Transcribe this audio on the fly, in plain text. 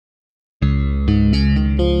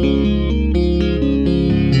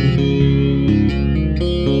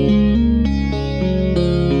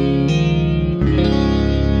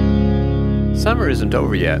isn't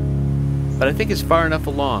over yet, but I think it's far enough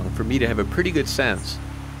along for me to have a pretty good sense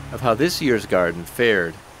of how this year's garden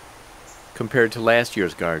fared compared to last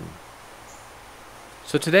year's garden.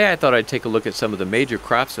 So today I thought I'd take a look at some of the major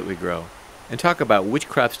crops that we grow and talk about which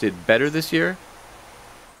crops did better this year,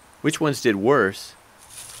 which ones did worse,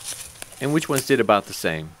 and which ones did about the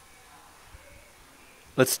same.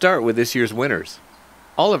 Let's start with this year's winners.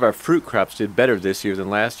 All of our fruit crops did better this year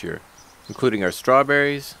than last year, including our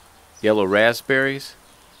strawberries, yellow raspberries,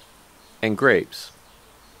 and grapes.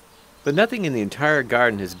 But nothing in the entire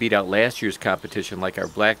garden has beat out last year's competition like our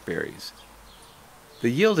blackberries. The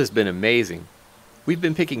yield has been amazing. We've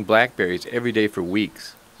been picking blackberries every day for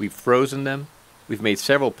weeks. We've frozen them, we've made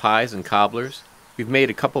several pies and cobblers, we've made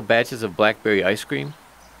a couple batches of blackberry ice cream,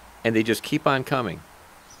 and they just keep on coming.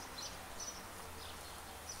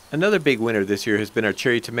 Another big winner this year has been our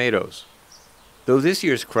cherry tomatoes. Though this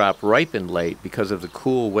year's crop ripened late because of the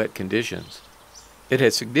cool, wet conditions, it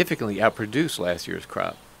has significantly outproduced last year's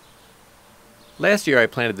crop. Last year I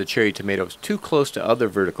planted the cherry tomatoes too close to other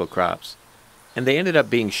vertical crops, and they ended up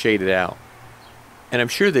being shaded out. And I'm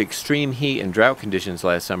sure the extreme heat and drought conditions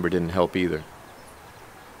last summer didn't help either.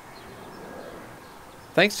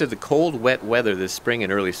 Thanks to the cold, wet weather this spring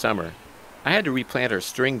and early summer, I had to replant our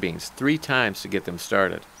string beans 3 times to get them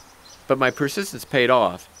started. But my persistence paid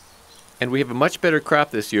off, and we have a much better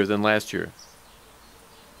crop this year than last year.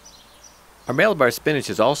 Our Malabar spinach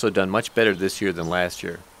has also done much better this year than last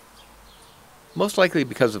year, most likely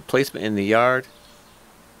because of placement in the yard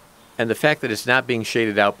and the fact that it's not being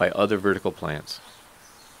shaded out by other vertical plants.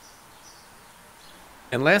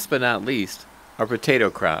 And last but not least, our potato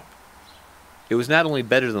crop. It was not only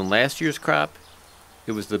better than last year's crop,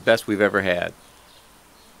 it was the best we've ever had.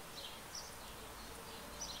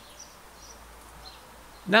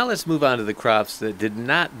 Now let's move on to the crops that did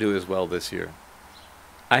not do as well this year.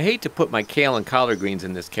 I hate to put my kale and collard greens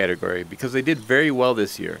in this category because they did very well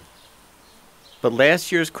this year. But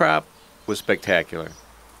last year's crop was spectacular.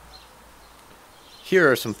 Here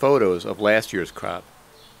are some photos of last year's crop.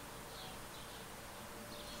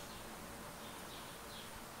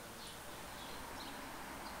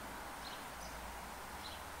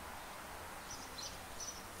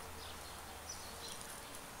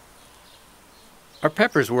 Our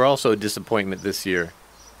peppers were also a disappointment this year.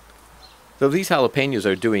 Though these jalapenos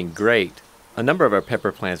are doing great, a number of our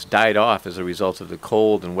pepper plants died off as a result of the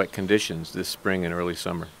cold and wet conditions this spring and early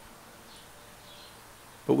summer.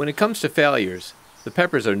 But when it comes to failures, the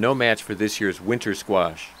peppers are no match for this year's winter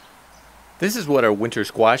squash. This is what our winter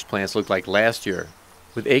squash plants looked like last year,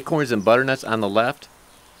 with acorns and butternuts on the left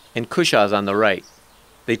and cushaws on the right.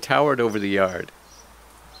 They towered over the yard.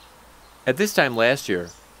 At this time last year,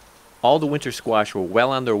 all the winter squash were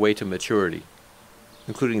well on their way to maturity,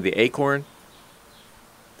 including the acorn,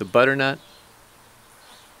 the butternut,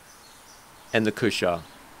 and the cushaw.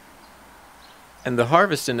 And the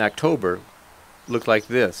harvest in October looked like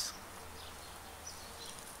this.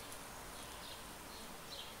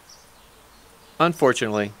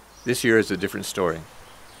 Unfortunately, this year is a different story.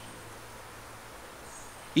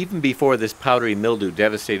 Even before this powdery mildew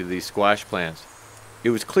devastated these squash plants, it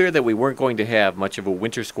was clear that we weren't going to have much of a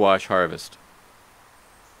winter squash harvest.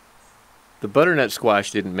 The butternut squash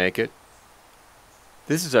didn't make it.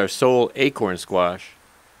 This is our sole acorn squash.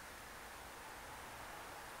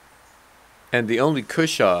 And the only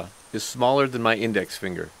cushaw is smaller than my index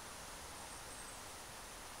finger.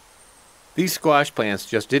 These squash plants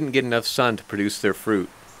just didn't get enough sun to produce their fruit,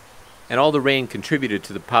 and all the rain contributed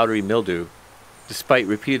to the powdery mildew, despite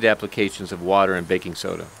repeated applications of water and baking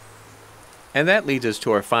soda. And that leads us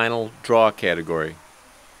to our final draw category.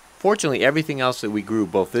 Fortunately, everything else that we grew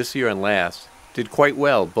both this year and last did quite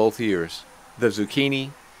well both years. The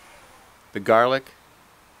zucchini, the garlic,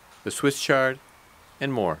 the Swiss chard,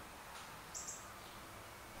 and more.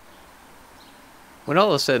 When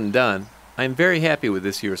all is said and done, I am very happy with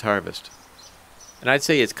this year's harvest. And I'd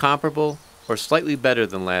say it's comparable or slightly better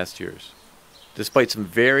than last year's, despite some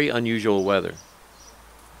very unusual weather.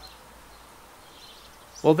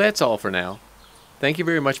 Well, that's all for now. Thank you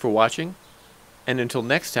very much for watching, and until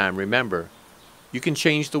next time, remember, you can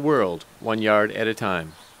change the world 1 yard at a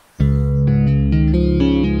time.